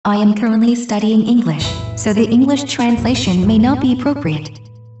I am currently studying English, so the English translation may not be appropriate.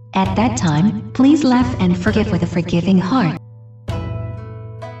 At that time, please laugh and forgive with a forgiving heart.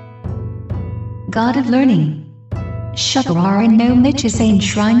 God of Learning. Sugawara no Michizane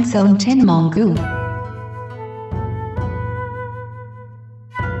Shrine Sone Tenmangu.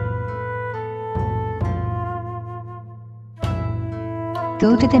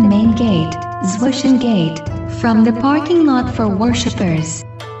 Go to the main gate, Zwischen Gate, from the parking lot for worshippers.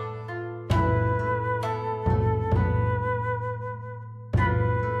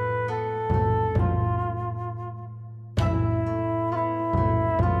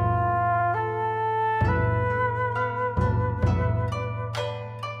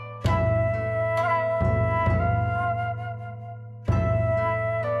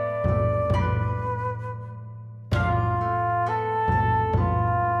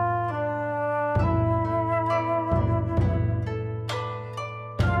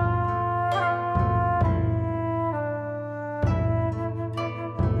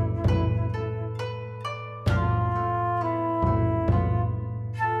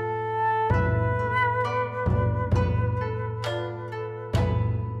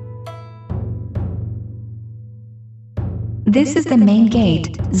 This is the main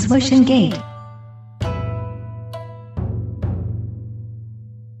gate, Zwischen Gate.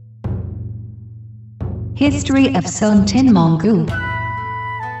 History of Sone Tenmangu.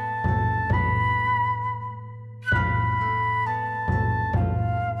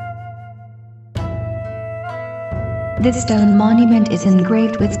 The stone monument is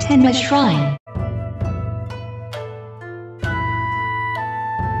engraved with Tenma Shrine.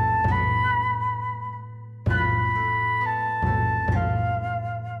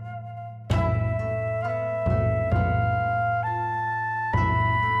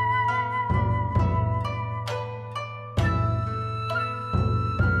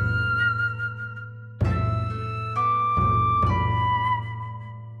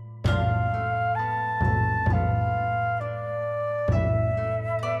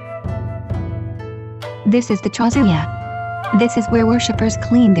 This is the Chazuya. This is where worshippers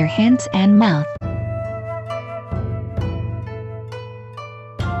clean their hands and mouth.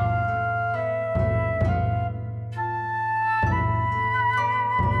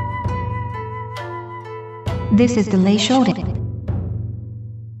 This is the Lei Shoden.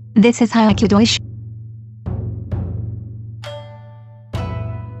 This is Hyogo.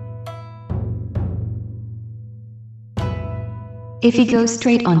 If you go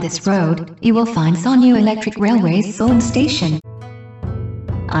straight on this road, you will find Sonyu Electric Railway's Sone Station.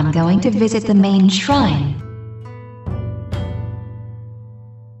 I'm going to visit the main shrine.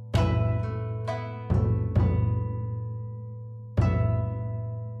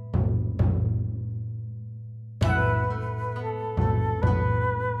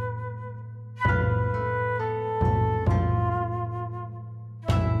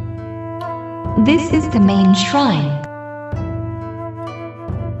 This is the main shrine.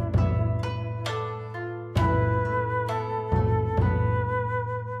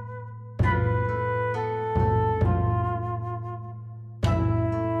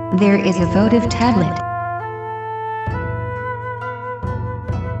 There is a votive tablet.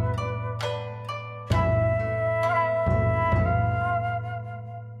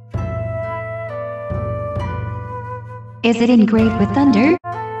 Is it engraved with thunder?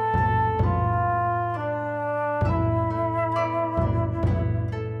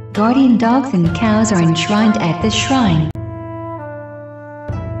 Guardian dogs and cows are enshrined at this shrine.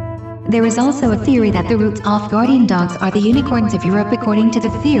 There is also a theory that the roots of guardian dogs are the unicorns of Europe. According to the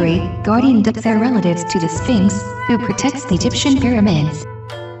theory, guardian dogs are relatives to the Sphinx, who protects the Egyptian pyramids.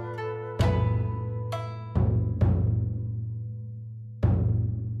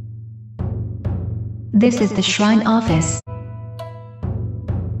 This is the shrine office.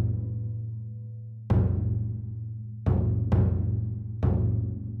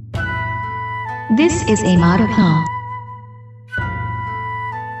 This is a model hall.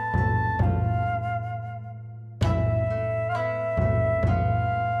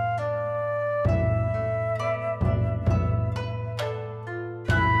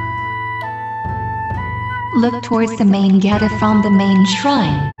 Look towards the main gate from the main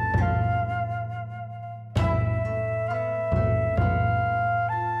shrine.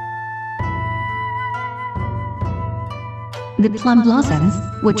 The plum blossoms,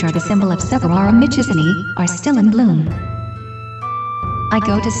 which are the symbol of Sugawara Michizane, are still in bloom. I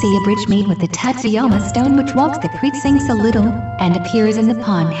go to see a bridge made with the Tatsuyama stone which walks the creek, sinks a little, and appears in the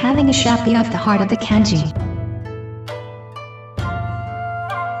pond having a shape of the heart of the kanji.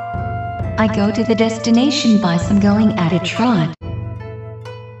 I go to the destination by some going at a trot.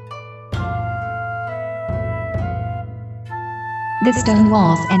 The stone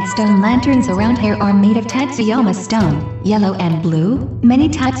walls and stone lanterns around here are made of Tatsuyama stone, yellow and blue. Many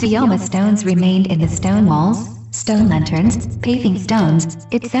Tatsuyama stones remained in the stone walls, stone lanterns, paving stones,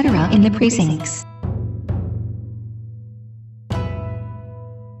 etc. in the precincts.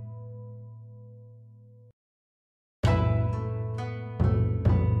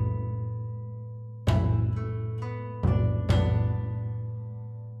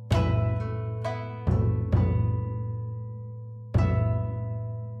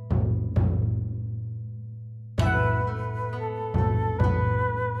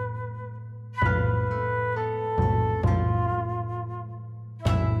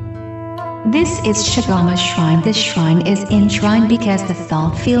 This is Shigama Shrine. This shrine is enshrined because the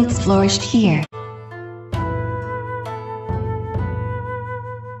salt fields flourished here.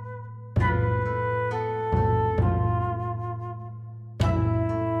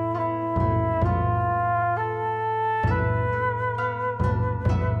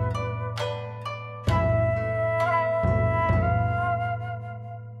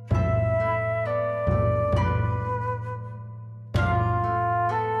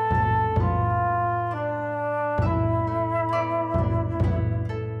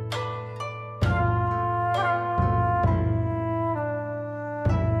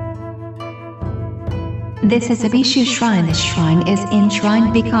 This is a Bishu shrine. This shrine is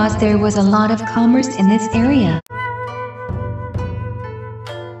enshrined because there was a lot of commerce in this area.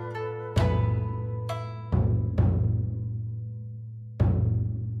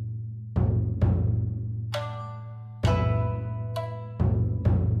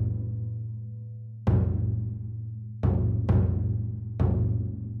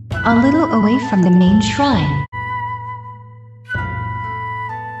 A little away from the main shrine,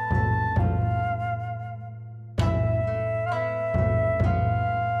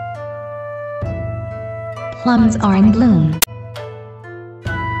 plums are in bloom.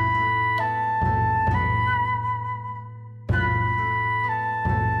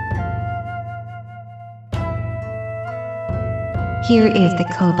 Here is the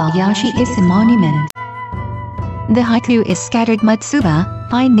Kobayashi Issa monument. The haiku is scattered Matsuba,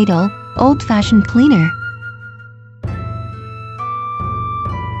 fine needle, old-fashioned cleaner.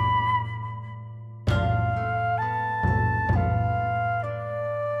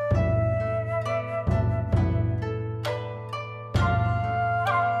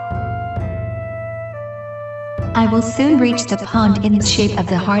 I will soon reach the pond in the shape of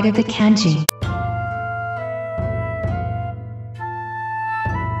the heart of the kanji.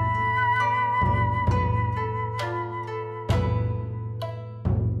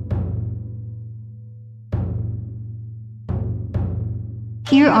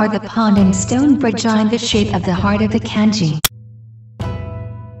 Here are the pond and stone bridge in the shape of the heart of the kanji.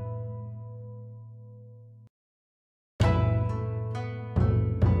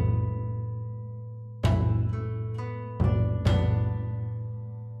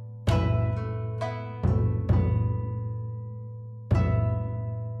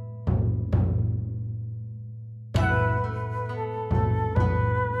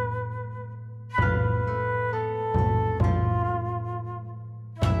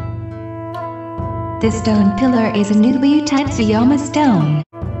 The stone pillar is a Nibu Tatsuyama stone.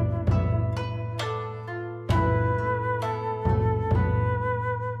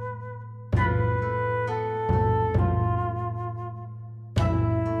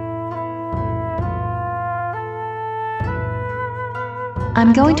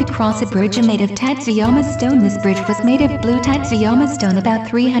 I'm going to cross a bridge made of Tatsuyama stone. This bridge was made of blue Tatsuyama stone about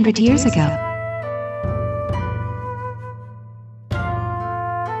 300 years ago.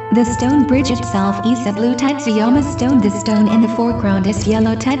 The stone bridge itself is a blue Tatsuyama stone. The stone in the foreground is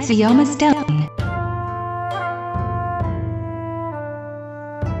yellow Tatsuyama stone.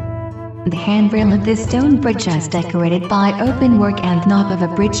 The handrail of this stone bridge is decorated by open work and knob of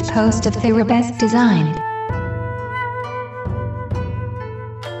a bridge post of the arabesque design.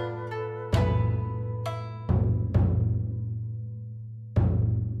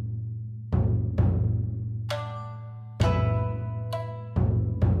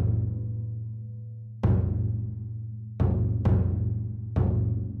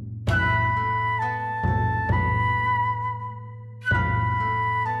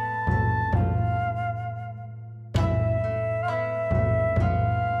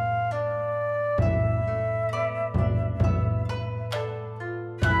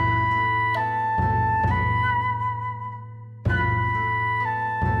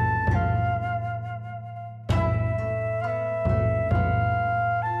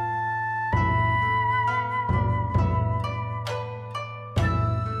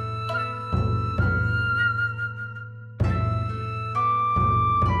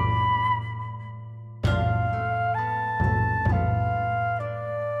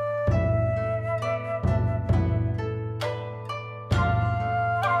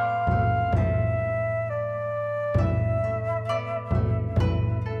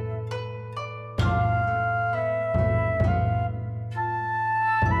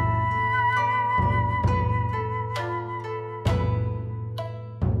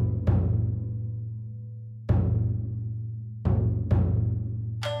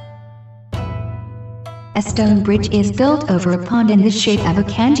 A stone bridge is built over a pond in the shape of a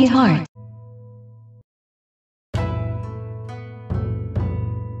kanji heart.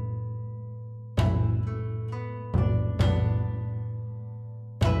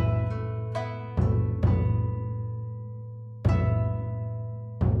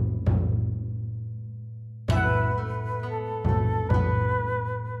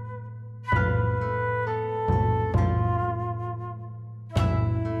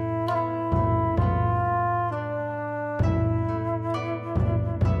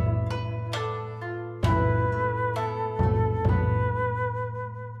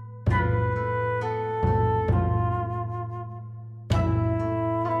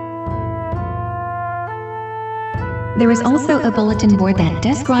 There is also a bulletin board that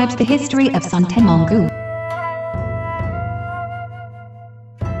describes the history of Sone Tenmangu.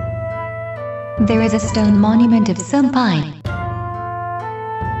 There is a stone monument of Senpai.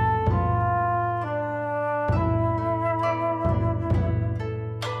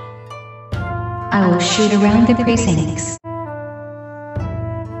 I will shoot around the precincts.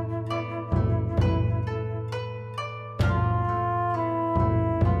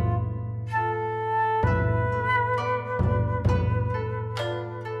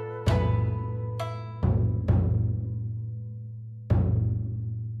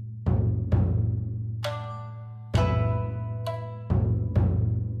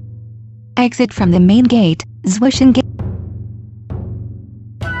 Exit from the main gate, Zwischen Gate.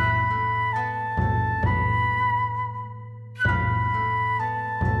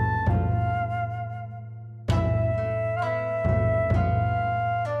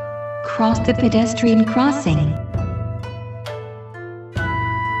 Cross the pedestrian crossing.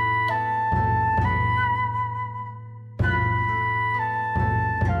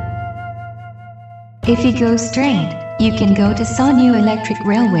 If you go straight, you can go to Sonyu Electric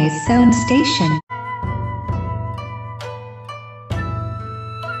Railway's Sone Station.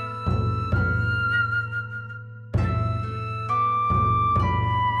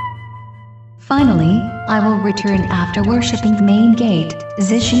 Finally, I will return after worshipping the main gate,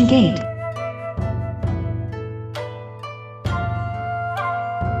 Zishin Gate.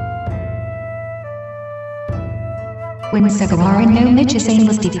 When Sugawara no Michizane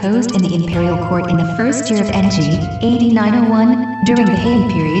was deposed in the imperial court in the first year of Engi, 8901, during the Heian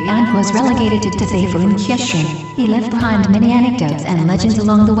period and was relegated to Dazaifu in Kyushu, he left behind many anecdotes and legends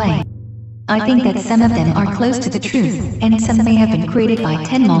along the way. I think that some of them are close to the truth, and some may have been created by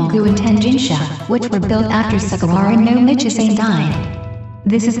Tenman-gu and Tenjinsha, which were built after Sugawara no Michizane died.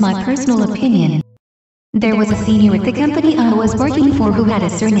 This is my personal opinion. There was a senior at the company I was working for who had a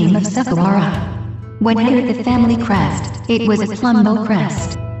surname of Sugawara. When I heard the family crest, it was a Plumbo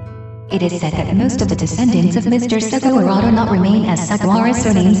crest. It is said that most of the descendants of Mr. Sugawara do not remain as Sugawara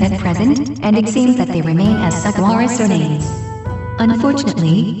surnames at present, and it seems that they remain as Sugawara surnames.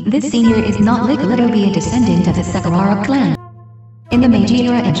 Unfortunately, this senior is not likely to be a descendant of the Sugawara clan. In the Meiji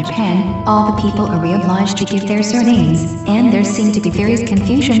era in Japan, all the people are obliged to give their surnames, and there seem to be various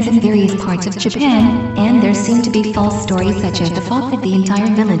confusions in various parts of Japan, and there seem to be false stories such as the fact that the entire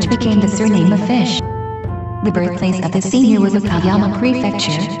village became the surname of fish. The birthplace of the senior was of Harima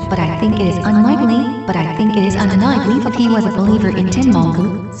Prefecture, but I think it is undeniably that he was a believer in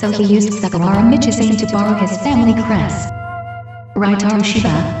Tenman-gu, so he used Sugawara Michizane to borrow his family crest. Ryotaro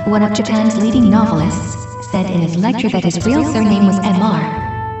Shiba, one of Japan's leading novelists, said in his lecture that his real surname was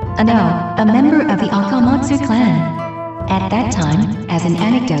Mr. Ano, a member of the Akamatsu clan. At that time, as an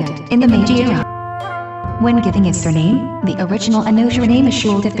anecdote, in the Meiji era, when giving his surname, the original Ano surname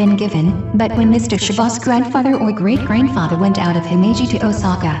should have been given, but when Mr. Shiba's grandfather or great-grandfather went out of Himeji to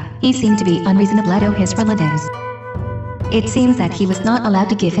Osaka, he seemed to be unreasonable to his relatives. It seems that he was not allowed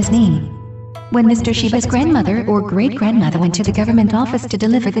to give his name. When Mr. Shiba's grandmother or great-grandmother went to the government office to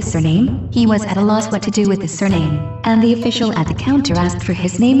deliver the surname, he was at a loss what to do with the surname, and the official at the counter asked for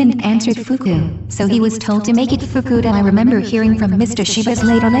his name and answered Fuku, so he was told to make it Fukuda. I remember hearing from Mr. Shiba's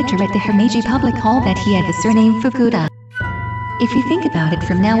later lecture at the Himeji Public Hall that he had the surname Fukuda. If you think about it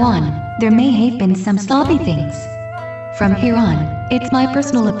from now on, there may have been some sloppy things. From here on, it's my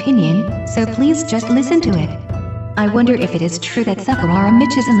personal opinion, so please just listen to it. I wonder if it is true that Sugawara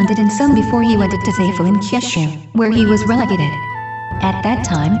Michizane lived in Sone before he went to Dazaifu in Kyushu, where he was relegated. At that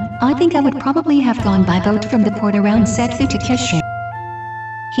time, I think I would probably have gone by boat from the port around Setsu to Kyushu.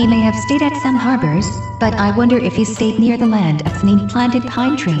 He may have stayed at some harbors, but I wonder if he stayed near the land of planted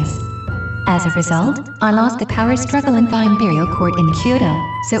pine trees. As a result, I lost the power struggle in the imperial court in Kyoto,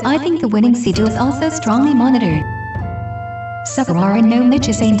 so I think the winning siege was also strongly monitored. Sugawara no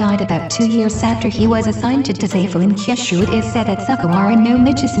Michizane died about 2 years after he was assigned to Dazaifu in Kyushu. It is said that Sugawara no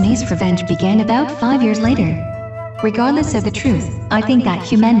Michizane's revenge began about 5 years later. Regardless of the truth, I think that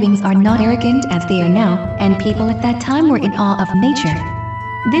human beings are not arrogant as they are now, and people at that time were in awe of nature.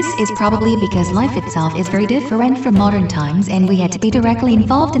 This is probably because life itself is very different from modern times and we had to be directly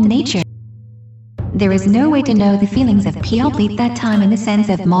involved in nature. There is no way to know the feelings of people at that time in the sense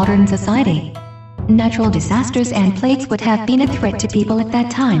of modern society. Natural disasters and plagues would have been a threat to people at that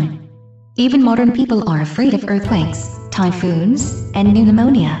time. Even modern people are afraid of earthquakes, typhoons, and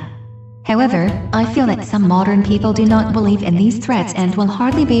pneumonia. However, I feel that some modern people do not believe in these threats and will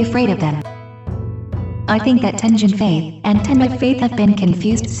hardly be afraid of them. I think that Tenjin faith and Tenma faith have been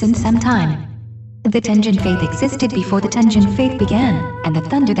confused since some time. The Tenjin faith existed before the Tenjin faith began, and the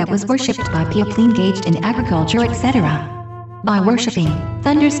thunder that was worshipped by people engaged in agriculture, etc. By worshipping,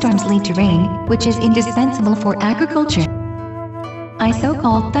 thunderstorms lead to rain, which is indispensable for agriculture. I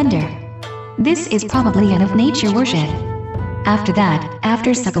so-called thunder. This is probably an of nature worship. After that,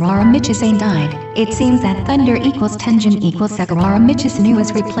 after Sugawara Michizane died, it seems that thunder equals Tenjin equals Sugawara Michizane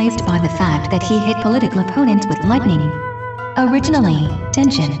was replaced by the fact that he hit political opponents with lightning. Originally,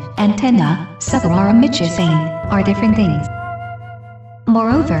 Tenjin and Tenma, Sugawara Michizane, are different things.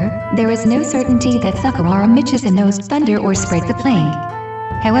 Moreover, there is no certainty that Sugawara Michizane knows thunder or spread the plague.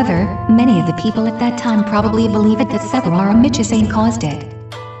 However, many of the people at that time probably believed that Sugawara Michizane caused it.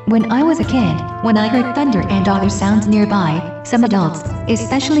 When I was a kid, when I heard thunder and other sounds nearby, some adults,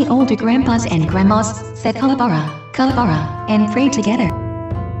 especially older grandpas and grandmas, said Kalabara, Kalabara, and prayed together.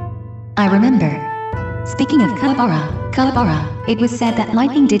 I remember. Speaking of Kalabara, it was said that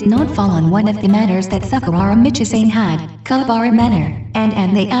lightning did not fall on one of the manors that Sugawara Michizane had, Kalabara Manor,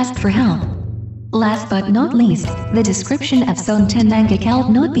 and they asked for help. Last but not least, the description of Sonetenmangu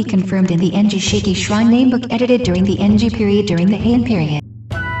cannot not be confirmed in the Engi Shiki shrine namebook edited during the Engi period during the Heian period.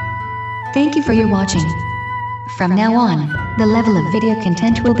 Thank you for your watching. From now on, the level of video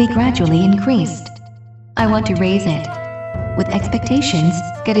content will be gradually increased. I want to raise it. With expectations,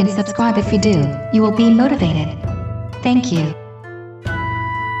 get and subscribe if you do, you will be motivated. Thank you.